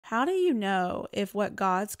how do you know if what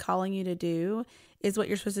God's calling you to do is what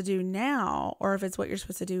you're supposed to do now or if it's what you're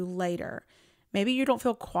supposed to do later? Maybe you don't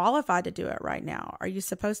feel qualified to do it right now. Are you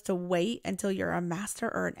supposed to wait until you're a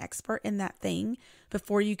master or an expert in that thing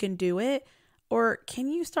before you can do it? Or can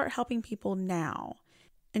you start helping people now?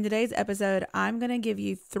 In today's episode, I'm going to give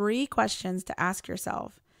you 3 questions to ask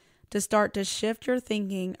yourself to start to shift your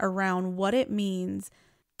thinking around what it means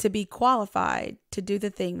to be qualified to do the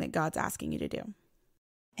thing that God's asking you to do.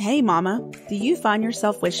 Hey mama, do you find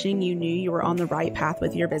yourself wishing you knew you were on the right path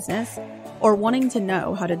with your business or wanting to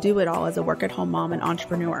know how to do it all as a work-at-home mom and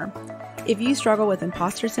entrepreneur? If you struggle with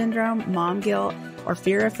imposter syndrome, mom guilt, or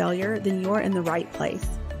fear of failure, then you're in the right place.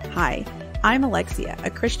 Hi, I'm Alexia, a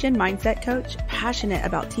Christian mindset coach, passionate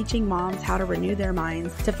about teaching moms how to renew their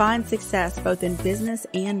minds to find success both in business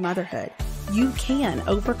and motherhood. You can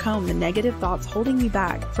overcome the negative thoughts holding you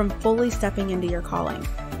back from fully stepping into your calling.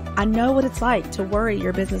 I know what it's like to worry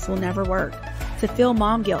your business will never work, to feel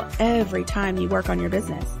mom guilt every time you work on your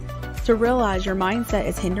business, to realize your mindset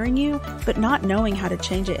is hindering you, but not knowing how to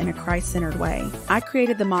change it in a Christ-centered way. I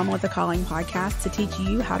created the Mama with a Calling podcast to teach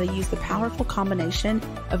you how to use the powerful combination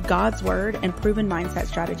of God's Word and proven mindset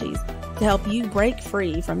strategies to help you break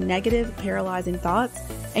free from negative, paralyzing thoughts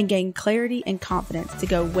and gain clarity and confidence to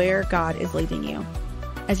go where God is leading you.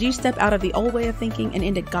 As you step out of the old way of thinking and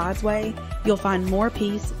into God's way, you'll find more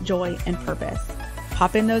peace, joy, and purpose.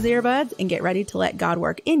 Pop in those earbuds and get ready to let God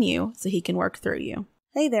work in you so He can work through you.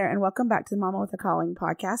 Hey there, and welcome back to the Mama with a Calling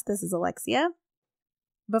podcast. This is Alexia.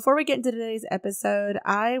 Before we get into today's episode,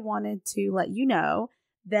 I wanted to let you know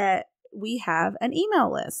that we have an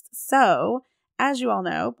email list. So, as you all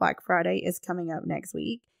know, Black Friday is coming up next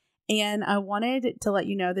week. And I wanted to let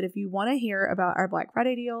you know that if you want to hear about our Black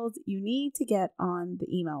Friday deals, you need to get on the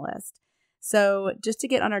email list. So just to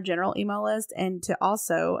get on our general email list, and to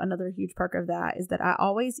also, another huge perk of that is that I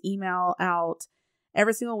always email out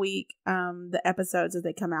every single week the episodes as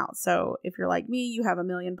they come out. So if you're like me, you have a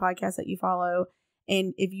million podcasts that you follow.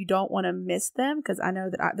 And if you don't want to miss them, because I know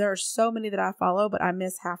that there are so many that I follow, but I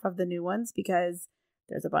miss half of the new ones because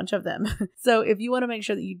there's a bunch of them. So if you want to make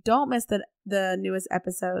sure that you don't miss the newest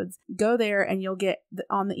episodes, go there and you'll get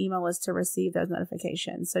on the email list to receive those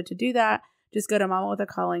notifications. So to do that, just go to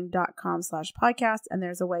mamawithacalling.com/podcast, and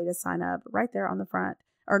there's a way to sign up right there on the front,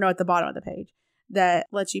 or no, at the bottom of the page, that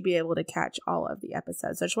lets you be able to catch all of the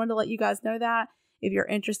episodes. So I just wanted to let you guys know that if you're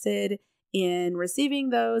interested in receiving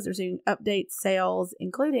those, receiving updates, sales,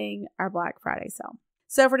 including our Black Friday sale.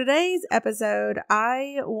 So for today's episode,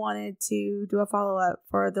 I wanted to do a follow-up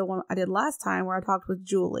for the one I did last time where I talked with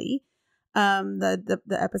Julie,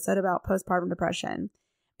 the episode about postpartum depression,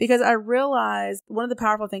 because I realized one of the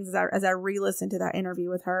powerful things as I re-listened to that interview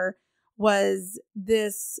with her was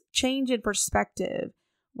this change in perspective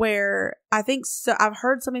where I think so. I've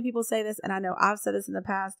heard so many people say this, and I know I've said this in the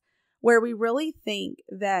past, where we really think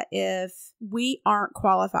that if we aren't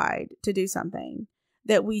qualified to do something,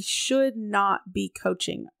 that we should not be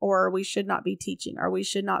coaching, or we should not be teaching, or we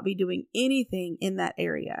should not be doing anything in that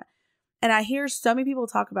area. And I hear so many people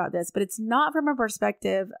talk about this, but it's not from a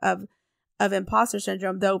perspective of imposter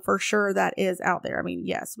syndrome, though for sure that is out there. I mean,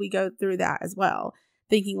 yes, we go through that as well,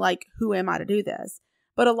 thinking like, who am I to do this?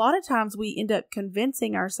 But a lot of times we end up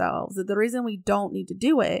convincing ourselves that the reason we don't need to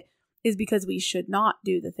do it is because we should not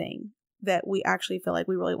do the thing that we actually feel like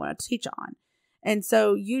we really want to teach on. And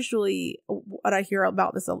so usually what I hear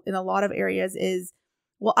about this in a lot of areas is,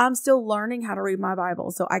 well, I'm still learning how to read my Bible,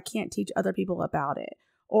 so I can't teach other people about it.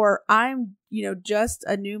 Or I'm, just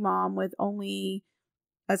a new mom with only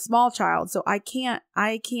a small child, so I can't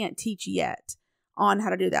teach yet on how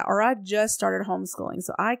to do that. Or I just started homeschooling,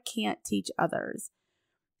 so I can't teach others.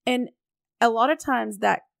 And a lot of times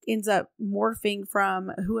that ends up morphing from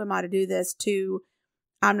who am I to do this to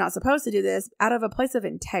I'm not supposed to do this, out of a place of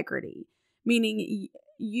integrity. Meaning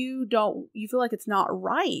you feel like it's not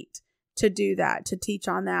right to do that, to teach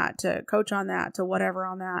on that, to coach on that, to whatever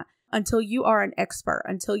on that, until you are an expert,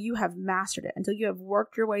 until you have mastered it, until you have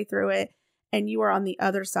worked your way through it and you are on the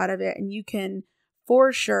other side of it and you can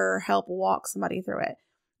for sure help walk somebody through it.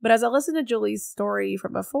 But as I listened to Julie's story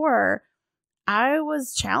from before, I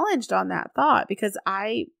was challenged on that thought because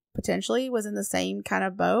I potentially was in the same kind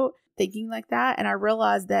of boat thinking like that. And I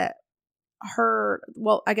realized that I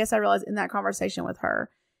realized in that conversation with her,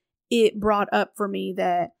 it brought up for me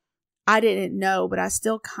that I didn't know, but I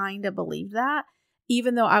still kind of believed that,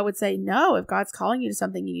 even though I would say, no, if God's calling you to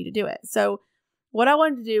something, you need to do it. So what I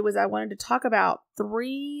wanted to do was I wanted to talk about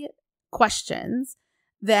 3 questions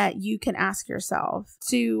that you can ask yourself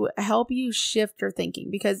to help you shift your thinking.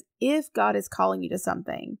 Because if God is calling you to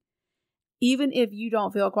something, even if you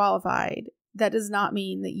don't feel qualified, that does not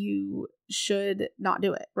mean that you should not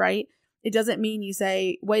do it, right? It doesn't mean you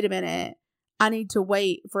say, wait a minute, I need to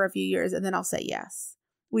wait for a few years and then I'll say yes.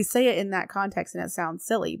 We say it in that context and it sounds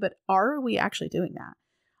silly, but are we actually doing that?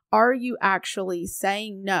 Are you actually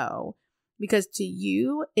saying no? Because to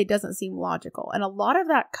you, it doesn't seem logical. And a lot of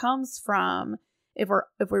that comes from, if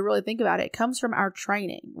we really think about it, it comes from our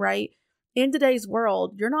training, right? In today's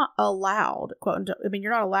world, you're not allowed,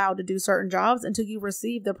 you're not allowed to do certain jobs until you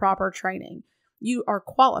receive the proper training. You are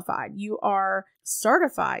qualified. You are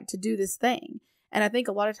certified to do this thing. And I think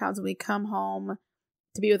a lot of times when we come home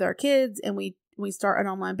to be with our kids and we start an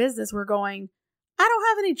online business, we're going, I don't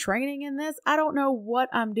have any training in this. I don't know what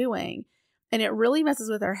I'm doing. And it really messes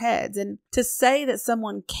with our heads. And to say that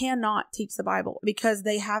someone cannot teach the Bible because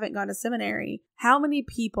they haven't gone to seminary, how many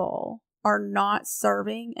people are not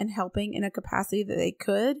serving and helping in a capacity that they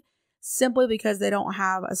could simply because they don't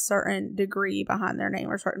have a certain degree behind their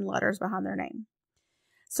name or certain letters behind their name?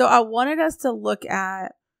 So I wanted us to look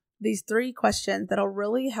at these 3 questions that'll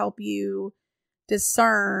really help you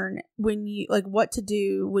discern what to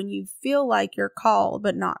do when you feel like you're called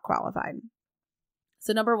but not qualified.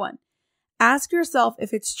 So number 1, ask yourself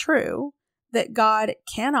if it's true that God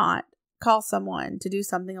cannot call someone to do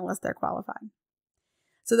something unless they're qualified.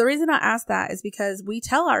 So the reason I ask that is because we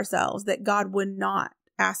tell ourselves that God would not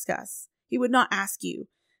ask us. He would not ask you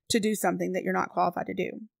to do something that you're not qualified to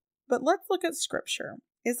do. But let's look at scripture.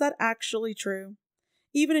 Is that actually true?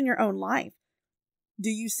 Even in your own life, do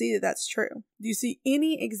you see that that's true? Do you see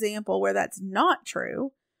any example where that's not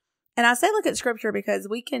true? And I say look at scripture because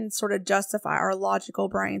we can sort of justify, our logical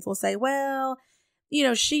brains will say, well,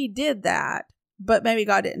 she did that, but maybe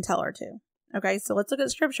God didn't tell her to. Okay, so let's look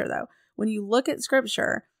at scripture though. When you look at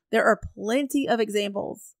scripture, there are plenty of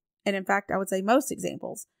examples. And in fact, I would say most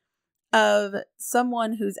examples of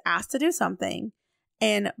someone who's asked to do something.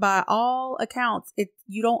 And by all accounts,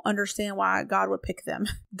 you don't understand why God would pick them.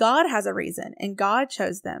 God has a reason and God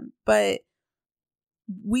chose them. But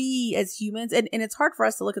we as humans, and it's hard for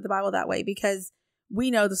us to look at the Bible that way because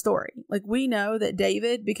we know the story. Like we know that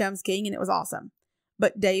David becomes king and it was awesome.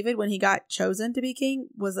 But David, when he got chosen to be king,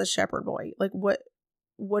 was a shepherd boy. Like what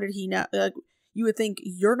did he know? Like you would think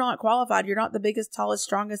you're not qualified. You're not the biggest, tallest,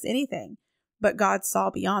 strongest, anything. But God saw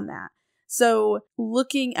beyond that. So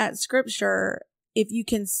looking at scripture, if you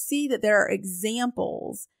can see that there are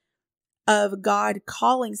examples of God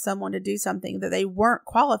calling someone to do something that they weren't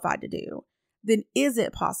qualified to do, then is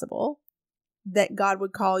it possible that God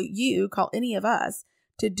would call any of us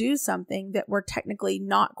to do something that we're technically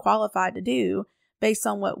not qualified to do based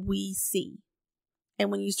on what we see?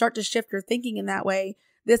 And when you start to shift your thinking in that way,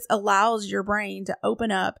 this allows your brain to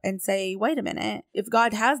open up and say, wait a minute, if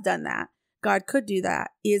God has done that, God could do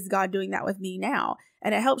that. Is God doing that with me now?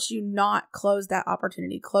 And it helps you not close that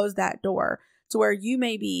opportunity, close that door to where you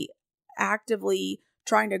may be actively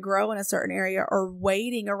trying to grow in a certain area or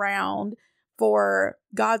waiting around for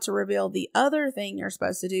God to reveal the other thing you're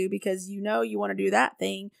supposed to do because you want to do that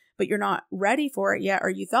thing, but you're not ready for it yet, or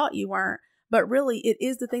you thought you weren't, but really it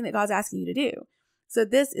is the thing that God's asking you to do. So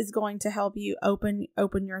this is going to help you open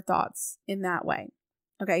your thoughts in that way.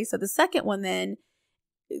 Okay, so the second one then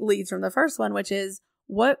leads from the first one, which is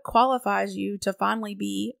what qualifies you to finally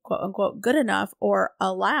be quote unquote good enough or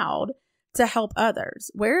allowed to help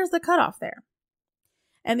others? Where is the cutoff there?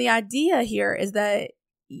 And the idea here is that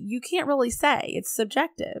you can't really say, it's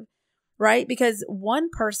subjective, right? Because one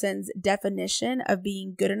person's definition of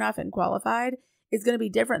being good enough and qualified is going to be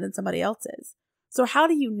different than somebody else's. So how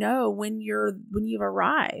do you know when you've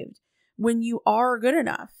arrived, when you are good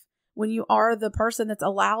enough, when you are the person that's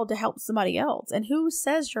allowed to help somebody else? And who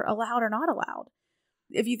says you're allowed or not allowed?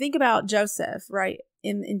 If you think about Joseph, right,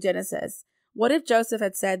 in Genesis, what if Joseph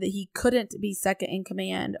had said that he couldn't be second in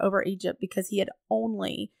command over Egypt because he had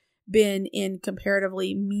only been in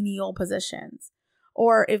comparatively menial positions?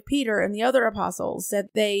 Or if Peter and the other apostles said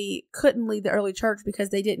they couldn't lead the early church because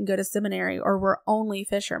they didn't go to seminary or were only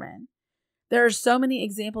fishermen. There are so many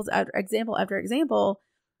example after example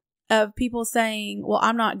of people saying, well,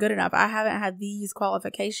 I'm not good enough. I haven't had these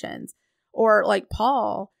qualifications. Or like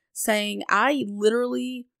Paul saying, I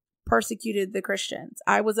literally persecuted the Christians.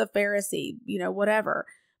 I was a Pharisee, whatever.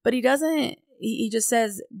 But he just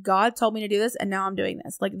says, God told me to do this and now I'm doing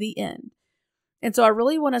this, like the end. And so I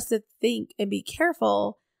really want us to think and be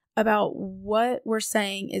careful about what we're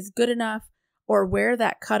saying is good enough or where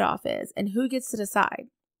that cutoff is and who gets to decide.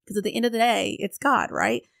 Because at the end of the day, it's God,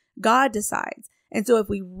 right? God decides. And so if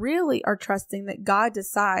we really are trusting that God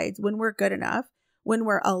decides when we're good enough, when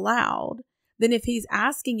we're allowed, then if he's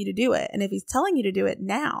asking you to do it, and if he's telling you to do it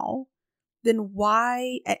now, then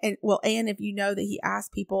why? And if you know that he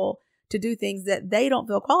asked people to do things that they don't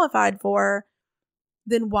feel qualified for,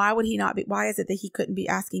 then why is it that he couldn't be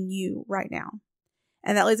asking you right now?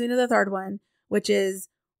 And that leads me to the third one, which is,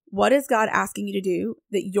 what is God asking you to do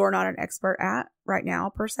that you're not an expert at right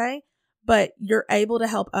now per se, but you're able to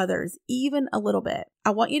help others even a little bit? I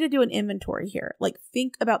want you to do an inventory here. Like,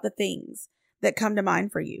 think about the things that come to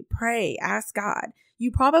mind for you. Pray, ask God.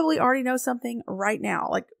 You probably already know something right now.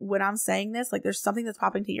 Like, when I'm saying this, like, there's something that's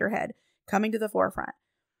popping to your head, coming to the forefront.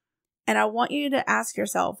 And I want you to ask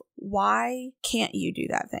yourself, why can't you do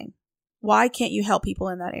that thing? Why can't you help people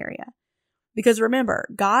in that area? Because remember,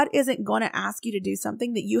 God isn't going to ask you to do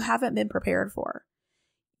something that you haven't been prepared for.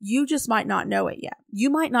 You just might not know it yet. You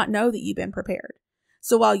might not know that you've been prepared.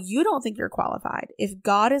 So while you don't think you're qualified, if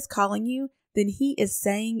God is calling you, then he is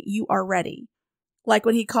saying you are ready. Like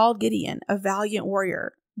when he called Gideon a valiant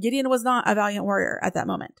warrior. Gideon was not a valiant warrior at that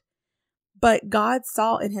moment. But God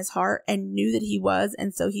saw in his heart and knew that he was,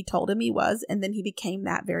 and so he told him he was, and then he became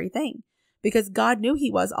that very thing. Because God knew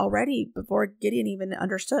he was already before Gideon even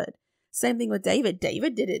understood. Same thing with David.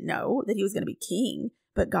 David didn't know that he was going to be king,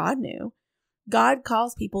 but God knew. God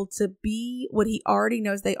calls people to be what he already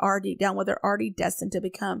knows they are deep down, what they're already destined to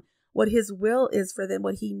become, what his will is for them,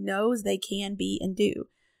 what he knows they can be and do.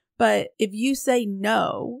 But if you say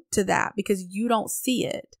no to that because you don't see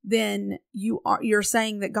it, then you're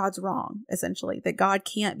saying that God's wrong, essentially, that God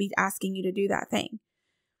can't be asking you to do that thing.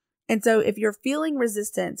 And so if you're feeling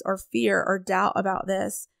resistance or fear or doubt about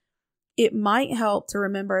this, it might help to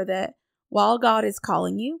remember that while God is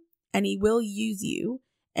calling you and he will use you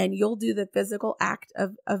and you'll do the physical act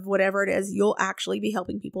of whatever it is, you'll actually be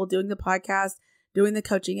helping people, doing the podcast, doing the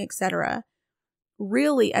coaching, etc.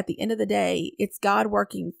 Really, at the end of the day, it's God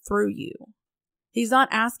working through you. He's not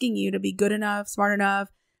asking you to be good enough, smart enough,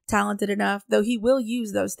 talented enough, though he will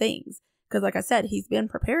use those things. Because like I said, he's been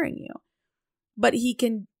preparing you. But he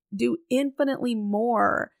can do infinitely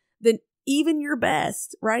more than even your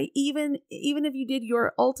best, right? Even if you did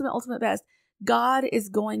your ultimate best, God is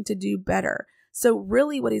going to do better. So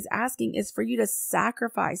really what he's asking is for you to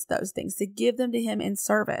sacrifice those things, to give them to him in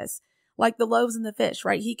service, like the loaves and the fish,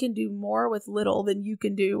 right? He can do more with little than you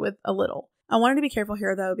can do with a little. I wanted to be careful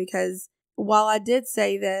here though, because while I did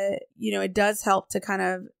say that, it does help to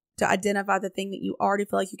to identify the thing that you already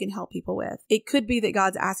feel like you can help people with. It could be that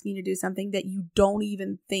God's asking you to do something that you don't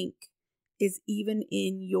even think is even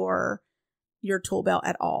in your tool belt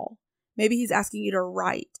at all. Maybe he's asking you to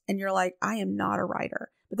write and you're like, I am not a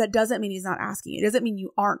writer. But that doesn't mean he's not asking you. It doesn't mean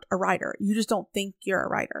you aren't a writer. You just don't think you're a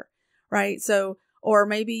writer, right? So, or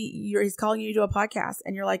maybe he's calling you to do a podcast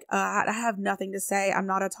and you're like, I have nothing to say. I'm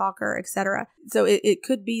not a talker, etc. So it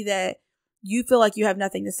could be that you feel like you have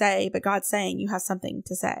nothing to say, but God's saying you have something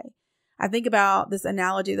to say. I think about this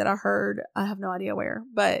analogy that I heard. I have no idea where,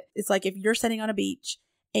 but it's like if you're sitting on a beach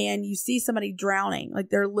and you see somebody drowning, like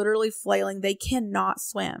they're literally flailing, they cannot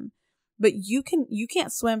swim, but you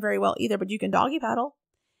can't swim very well either, but you can doggy paddle.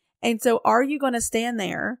 And so are you going to stand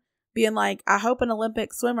there being like, I hope an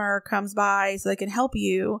Olympic swimmer comes by so they can help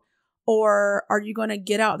you? Or are you going to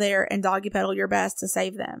get out there and doggy paddle your best to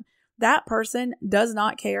save them? That person does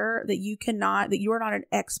not care that you are not an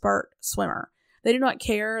expert swimmer. They do not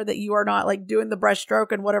care that you are not like doing the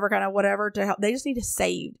breaststroke and whatever to help. They just need to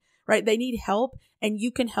save, right? They need help and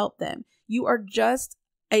you can help them. You are just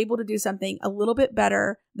able to do something a little bit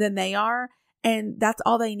better than they are. And that's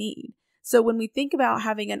all they need. So when we think about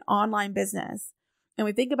having an online business and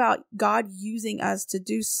we think about God using us to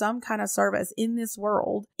do some kind of service in this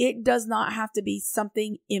world, it does not have to be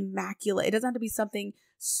something immaculate. It doesn't have to be something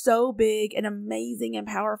so big and amazing and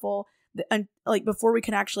powerful that, like before we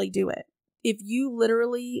can actually do it. If you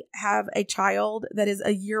literally have a child that is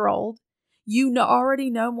a year old, you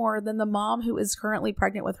already know more than the mom who is currently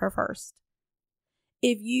pregnant with her first.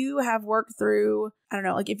 If you have worked through,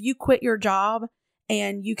 like if you quit your job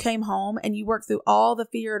and you came home and you worked through all the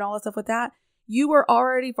fear and all the stuff with that, you were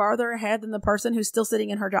already farther ahead than the person who's still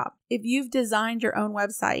sitting in her job. If you've designed your own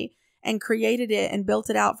website and created it and built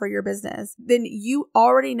it out for your business, then you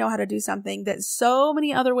already know how to do something that so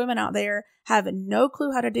many other women out there have no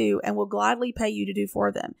clue how to do and will gladly pay you to do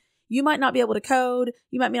for them. You might not be able to code.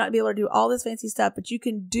 You might not be able to do all this fancy stuff, but you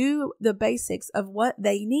can do the basics of what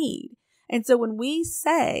they need. And so when we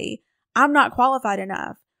say, I'm not qualified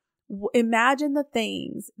enough, imagine the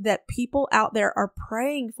things that people out there are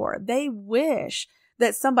praying for. They wish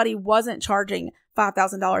that somebody wasn't charging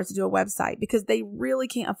 $5,000 to do a website because they really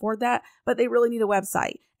can't afford that, but they really need a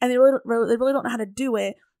website and they really don't know how to do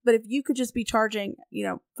it. But if you could just be charging,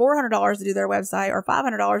 $400 to do their website or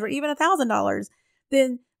 $500 or even $1,000,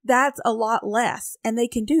 then that's a lot less and they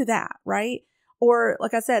can do that, right? Or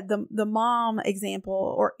like I said, the mom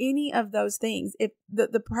example or any of those things, if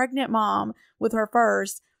the pregnant mom with her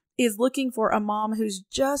first is looking for a mom who's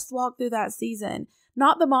just walked through that season,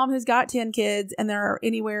 not the mom who's got 10 kids and they're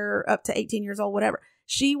anywhere up to 18 years old, whatever.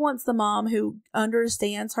 She wants the mom who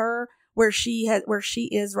understands her where she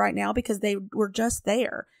is right now, because they were just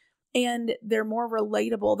there and they're more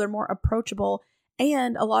relatable. They're more approachable.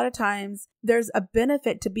 And a lot of times there's a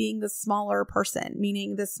benefit to being the smaller person,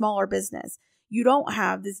 meaning the smaller business. You don't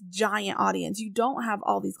have this giant audience. You don't have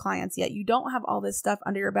all these clients yet. You don't have all this stuff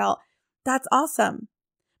under your belt. That's awesome,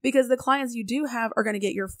 because the clients you do have are going to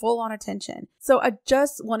get your full on attention. So I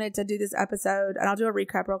just wanted to do this episode, and I'll do a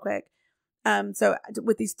recap real quick. So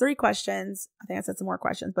with these 3 questions, I think I said some more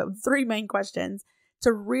questions, but 3 main questions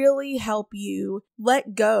to really help you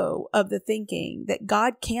let go of the thinking that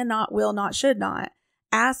God cannot, will not, should not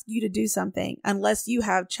ask you to do something unless you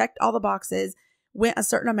have checked all the boxes, went a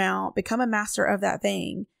certain amount, become a master of that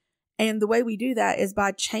thing. And the way we do that is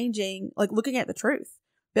by changing, like looking at the truth,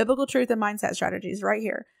 biblical truth and mindset strategies right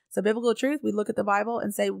here. So biblical truth, we look at the Bible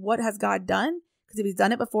and say, what has God done? Because if he's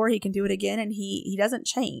done it before, he can do it again, and he doesn't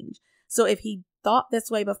change. So if he thought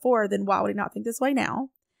this way before, then why would he not think this way now?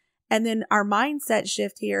 And then our mindset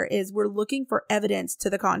shift here is we're looking for evidence to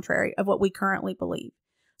the contrary of what we currently believe.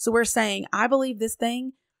 So we're saying, I believe this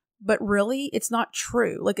thing, but really it's not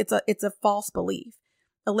true. Like it's a false belief,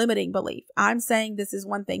 a limiting belief. I'm saying this is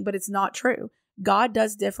one thing, but it's not true. God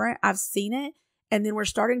does different. I've seen it. And then we're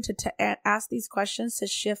starting to ask these questions to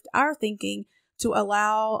shift our thinking to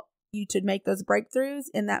allow you to make those breakthroughs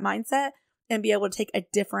in that mindset and be able to take a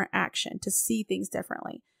different action, to see things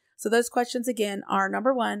differently. So those questions again are,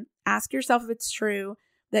 number 1, ask yourself if it's true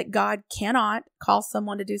that God cannot call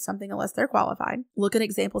someone to do something unless they're qualified. Look at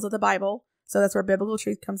examples of the Bible. So that's where biblical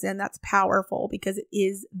truth comes in. That's powerful because it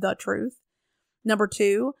is the truth. Number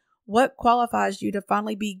 2, what qualifies you to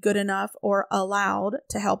finally be good enough or allowed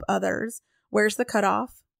to help others? Where's the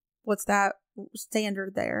cutoff? What's that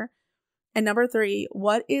standard there? And number 3,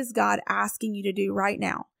 what is God asking you to do right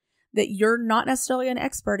now that you're not necessarily an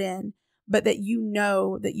expert in, but that you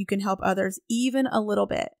know that you can help others even a little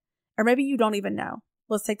bit? Or maybe you don't even know.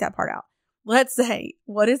 Let's take that part out. Let's say,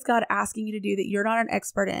 what is God asking you to do that you're not an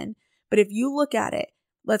expert in? But if you look at it,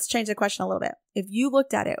 let's change the question a little bit. If you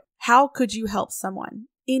looked at it, how could you help someone,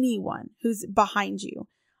 anyone who's behind you?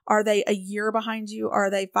 Are they a year behind you? Are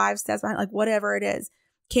they 5 steps behind? Like whatever it is.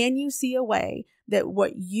 Can you see a way that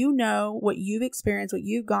what you know, what you've experienced, what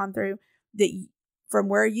you've gone through, that from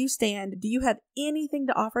where you stand, do you have anything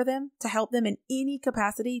to offer them to help them in any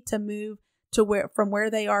capacity to move to from where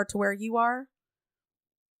they are to where you are?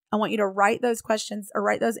 I want you to write those questions or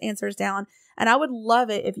write those answers down. And I would love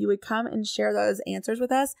it if you would come and share those answers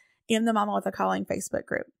with us in the Mama with a Calling Facebook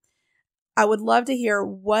group. I would love to hear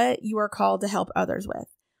what you are called to help others with.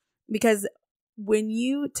 Because when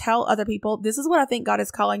you tell other people, this is what I think God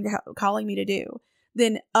is calling me to do,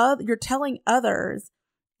 then you're telling others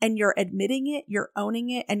and you're admitting it, you're owning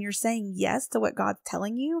it, and you're saying yes to what God's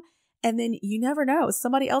telling you. And then you never know.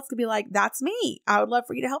 Somebody else could be like, that's me. I would love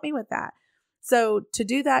for you to help me with that. So to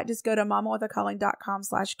do that, just go to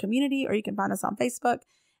mamawithacalling.com/community, or you can find us on Facebook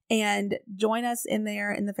and join us in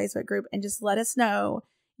there in the Facebook group and just let us know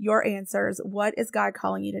your answers. What is God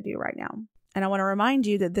calling you to do right now? And I want to remind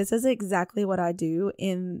you that this is exactly what I do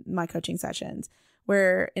in my coaching sessions,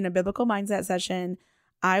 where in a biblical mindset session,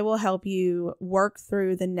 I will help you work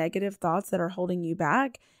through the negative thoughts that are holding you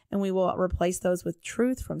back, and we will replace those with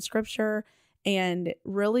truth from scripture and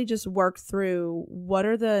really just work through what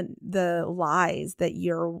are the lies that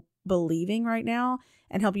you're believing right now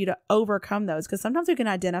and help you to overcome those. Because sometimes we can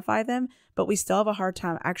identify them, but we still have a hard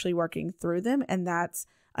time actually working through them. And that's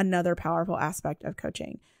another powerful aspect of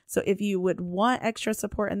coaching. So if you would want extra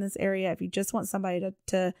support in this area, if you just want somebody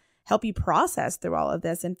to help you process through all of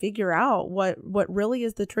this and figure out what really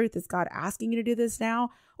is the truth, is God asking you to do this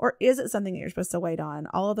now? Or is it something that you're supposed to wait on?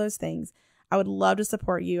 All of those things. I would love to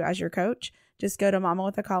support you as your coach. Just go to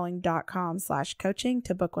mamawithacalling.com/coaching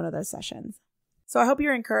to book one of those sessions. So I hope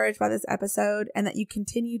you're encouraged by this episode and that you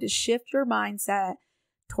continue to shift your mindset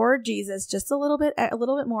toward Jesus just a little bit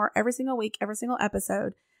more every single week, every single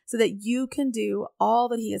episode, so that you can do all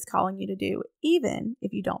that he is calling you to do, even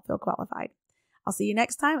if you don't feel qualified. I'll see you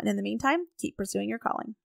next time. And in the meantime, keep pursuing your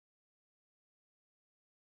calling.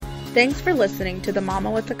 Thanks for listening to the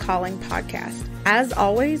Mama with a Calling podcast. As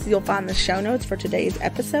always, you'll find the show notes for today's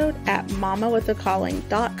episode at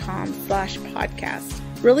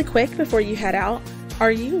mamawithacalling.com/podcast. Really quick before you head out,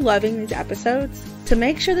 are you loving these episodes? To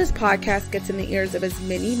make sure this podcast gets in the ears of as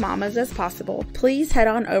many mamas as possible, please head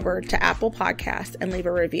on over to Apple Podcasts and leave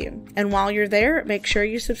a review. And while you're there, make sure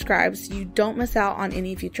you subscribe so you don't miss out on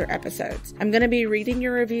any future episodes. I'm going to be reading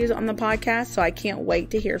your reviews on the podcast, so I can't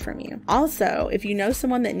wait to hear from you. Also, if you know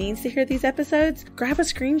someone that needs to hear these episodes, grab a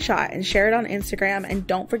screenshot and share it on Instagram, and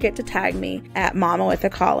don't forget to tag me at Mama with a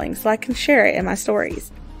Calling so I can share it in my stories.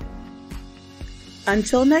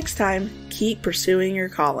 Until next time, keep pursuing your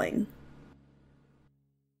calling.